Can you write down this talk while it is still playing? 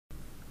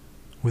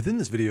Within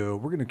this video,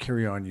 we're going to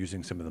carry on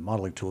using some of the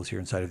modeling tools here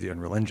inside of the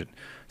Unreal Engine.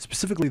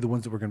 Specifically, the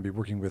ones that we're going to be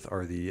working with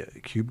are the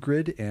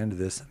CubeGrid and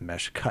this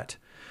MeshCut.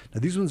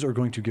 Now, these ones are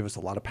going to give us a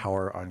lot of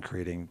power on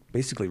creating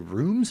basically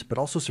rooms, but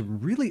also some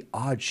really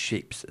odd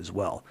shapes as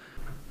well.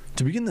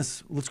 To begin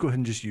this, let's go ahead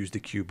and just use the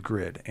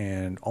CubeGrid.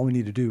 And all we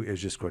need to do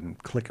is just go ahead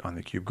and click on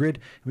the CubeGrid.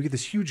 And we get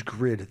this huge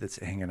grid that's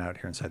hanging out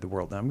here inside the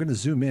world. Now, I'm going to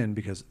zoom in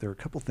because there are a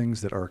couple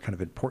things that are kind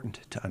of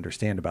important to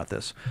understand about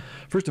this.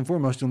 First and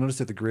foremost, you'll notice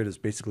that the grid is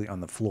basically on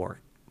the floor.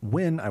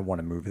 When I want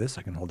to move this,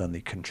 I can hold down the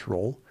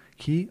Control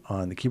key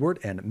on the keyboard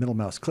and middle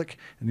mouse click,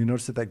 and you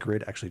notice that that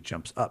grid actually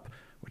jumps up,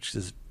 which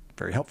is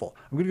very helpful.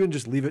 I'm going to go ahead and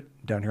just leave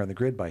it down here on the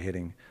grid by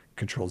hitting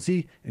Control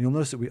Z, and you'll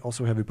notice that we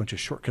also have a bunch of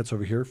shortcuts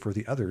over here for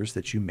the others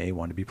that you may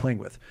want to be playing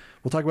with.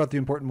 We'll talk about the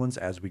important ones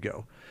as we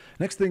go.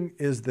 Next thing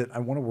is that I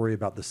want to worry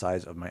about the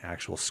size of my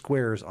actual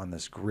squares on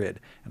this grid,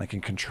 and I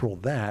can control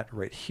that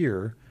right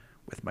here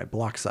with my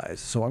block size.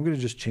 So I'm going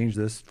to just change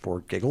this for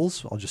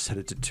giggles. I'll just set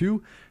it to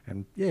 2,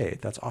 and yay,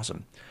 that's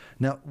awesome.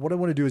 Now, what I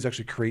want to do is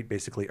actually create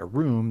basically a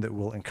room that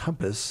will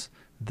encompass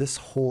this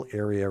whole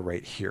area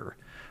right here.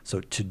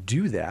 So to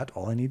do that,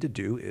 all I need to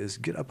do is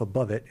get up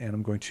above it, and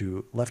I'm going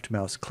to left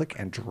mouse click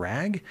and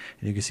drag,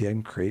 and you can see I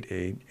can create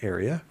an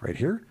area right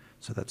here.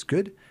 So that's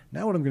good.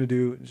 Now what I'm going to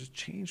do is just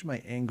change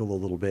my angle a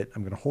little bit.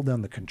 I'm going to hold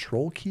down the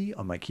Control key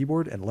on my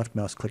keyboard and left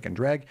mouse click and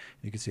drag.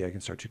 You can see I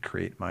can start to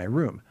create my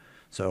room.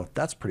 So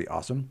that's pretty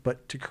awesome.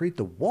 But to create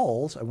the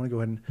walls, I want to go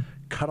ahead and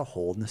cut a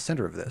hole in the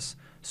center of this.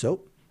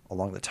 So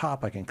along the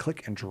top, I can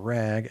click and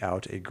drag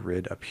out a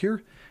grid up here,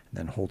 and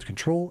then hold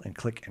Control and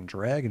click and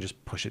drag and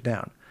just push it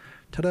down.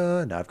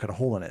 Ta-da! Now I've cut a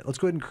hole in it. Let's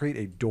go ahead and create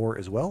a door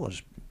as well. I'll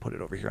just put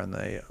it over here on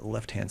the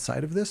left-hand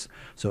side of this.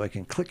 So I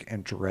can click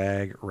and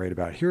drag right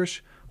about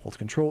here-ish, hold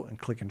Control and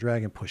click and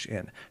drag and push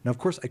in. Now, of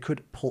course, I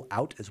could pull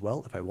out as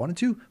well if I wanted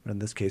to, but in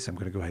this case, I'm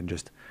going to go ahead and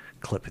just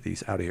clip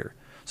these out of here.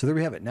 So there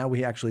we have it. Now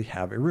we actually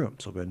have a room.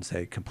 So I'll go ahead and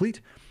say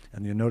complete.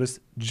 And you'll notice,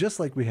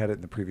 just like we had it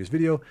in the previous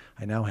video,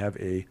 I now have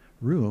a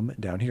room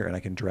down here, and I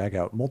can drag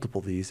out multiple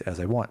of these as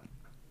I want.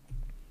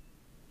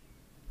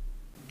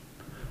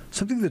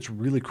 Something that's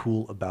really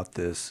cool about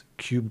this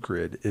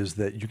CubeGrid is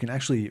that you can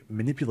actually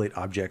manipulate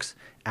objects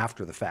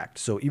after the fact.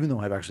 So even though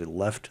I've actually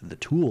left the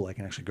tool, I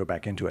can actually go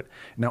back into it.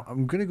 Now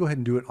I'm going to go ahead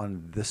and do it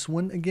on this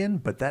one again,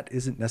 but that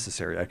isn't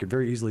necessary. I could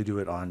very easily do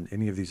it on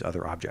any of these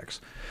other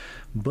objects.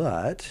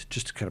 But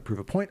just to kind of prove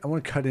a point, I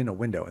want to cut in a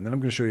window, and then I'm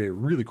going to show you a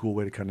really cool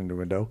way to cut in a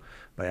window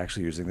by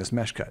actually using this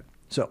MeshCut.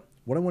 So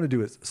what I want to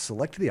do is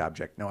select the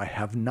object. Now I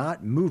have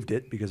not moved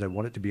it because I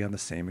want it to be on the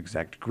same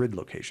exact grid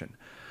location.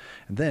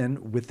 And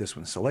then with this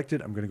one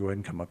selected, I'm going to go ahead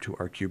and come up to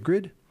our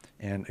CubeGrid.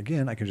 And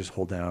again, I can just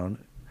hold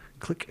down,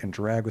 click and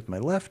drag with my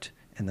left,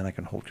 and then I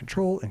can hold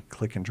Control and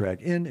click and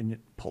drag in and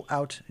pull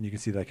out, and you can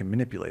see that I can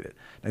manipulate it.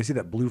 Now you see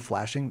that blue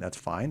flashing, that's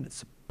fine.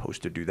 It's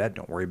supposed to do that,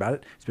 don't worry about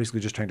it. It's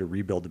basically just trying to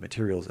rebuild the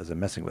materials as I'm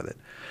messing with it.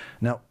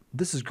 Now,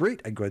 this is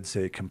great. I go ahead and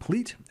say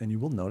complete, and you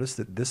will notice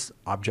that this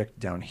object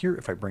down here,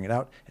 if I bring it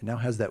out, it now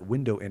has that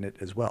window in it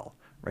as well,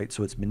 right?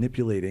 So it's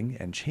manipulating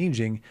and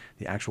changing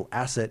the actual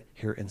asset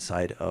here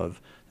inside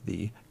of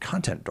the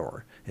content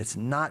door. It's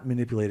not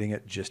manipulating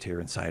it just here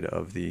inside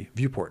of the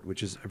viewport,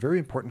 which is a very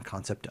important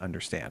concept to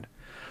understand.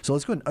 So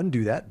let's go ahead and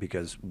undo that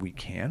because we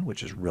can,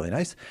 which is really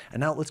nice. And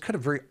now let's cut a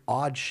very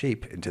odd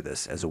shape into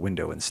this as a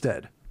window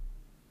instead.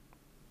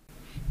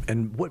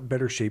 And what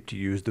better shape to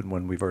use than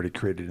one we've already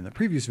created in the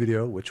previous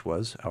video, which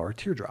was our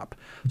teardrop.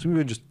 So I'm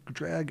going to just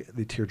drag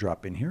the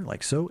teardrop in here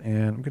like so,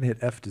 and I'm going to hit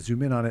F to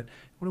zoom in on it.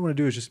 What I want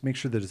to do is just make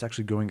sure that it's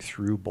actually going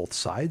through both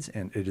sides,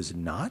 and it is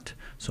not.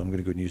 So I'm going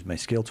to go and use my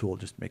scale tool,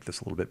 just make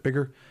this a little bit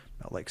bigger,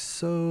 about like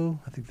so.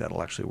 I think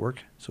that'll actually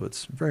work. So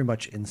it's very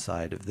much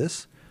inside of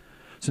this.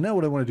 So now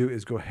what I want to do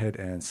is go ahead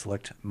and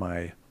select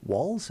my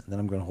walls, and then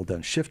I'm going to hold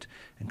down Shift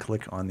and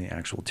click on the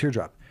actual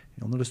teardrop.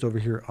 You'll notice over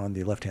here on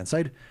the left-hand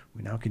side,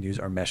 we now can use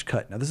our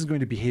MeshCut. Now this is going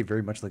to behave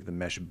very much like the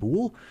Mesh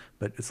Bool,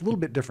 but it's a little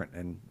bit different,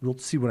 and we'll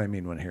see what I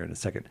mean when here in a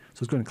second.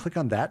 So let's go ahead and click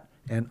on that,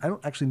 and I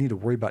don't actually need to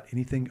worry about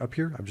anything up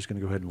here. I'm just going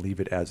to go ahead and leave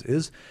it as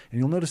is. And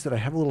you'll notice that I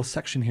have a little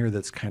section here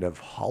that's kind of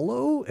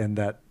hollow, and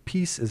that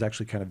piece is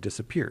actually kind of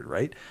disappeared,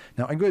 right?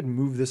 Now I can go ahead and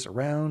move this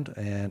around,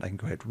 and I can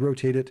go ahead and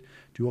rotate it,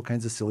 do all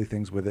kinds of silly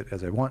things with it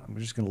as I want. I'm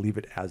just going to leave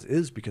it as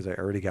is because I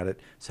already got it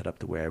set up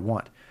the way I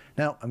want.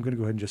 Now I'm going to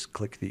go ahead and just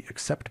click the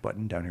Accept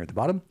button down here at the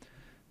bottom.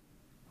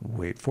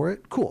 Wait for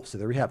it. Cool. So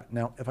there we have it.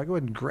 Now, if I go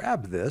ahead and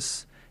grab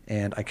this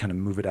and I kind of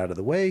move it out of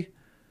the way,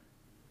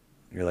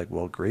 you're like,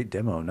 well, great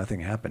demo. Nothing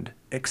happened.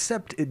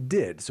 Except it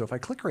did. So if I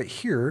click right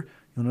here,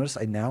 you'll notice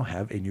I now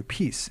have a new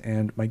piece.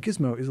 And my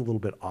gizmo is a little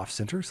bit off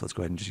center. So let's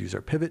go ahead and just use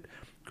our pivot.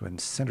 Go ahead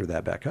and center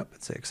that back up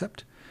and say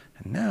accept.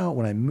 And now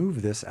when I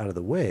move this out of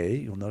the way,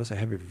 you'll notice I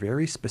have a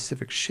very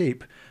specific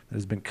shape that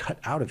has been cut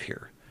out of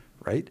here,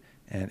 right?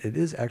 And it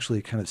is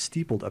actually kind of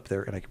steepled up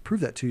there, and I can prove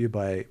that to you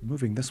by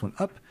moving this one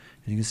up.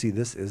 And you can see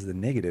this is the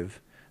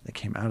negative that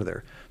came out of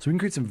there. So we can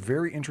create some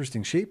very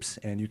interesting shapes,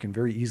 and you can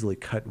very easily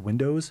cut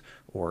windows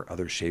or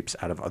other shapes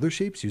out of other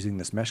shapes using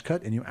this mesh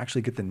cut, and you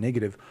actually get the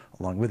negative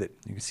along with it.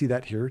 You can see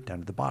that here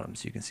down at the bottom.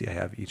 So you can see I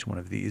have each one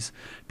of these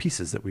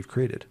pieces that we've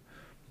created.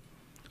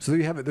 So there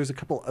you have it. There's a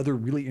couple other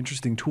really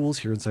interesting tools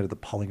here inside of the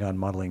polygon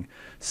modeling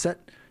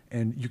set,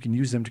 and you can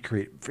use them to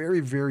create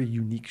very, very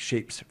unique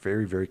shapes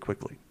very, very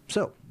quickly.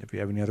 So if you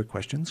have any other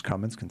questions,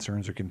 comments,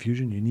 concerns, or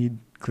confusion you need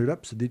cleared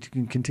up so that you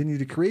can continue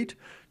to create,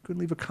 go and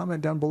leave a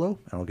comment down below,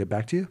 and I'll get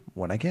back to you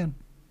when I can.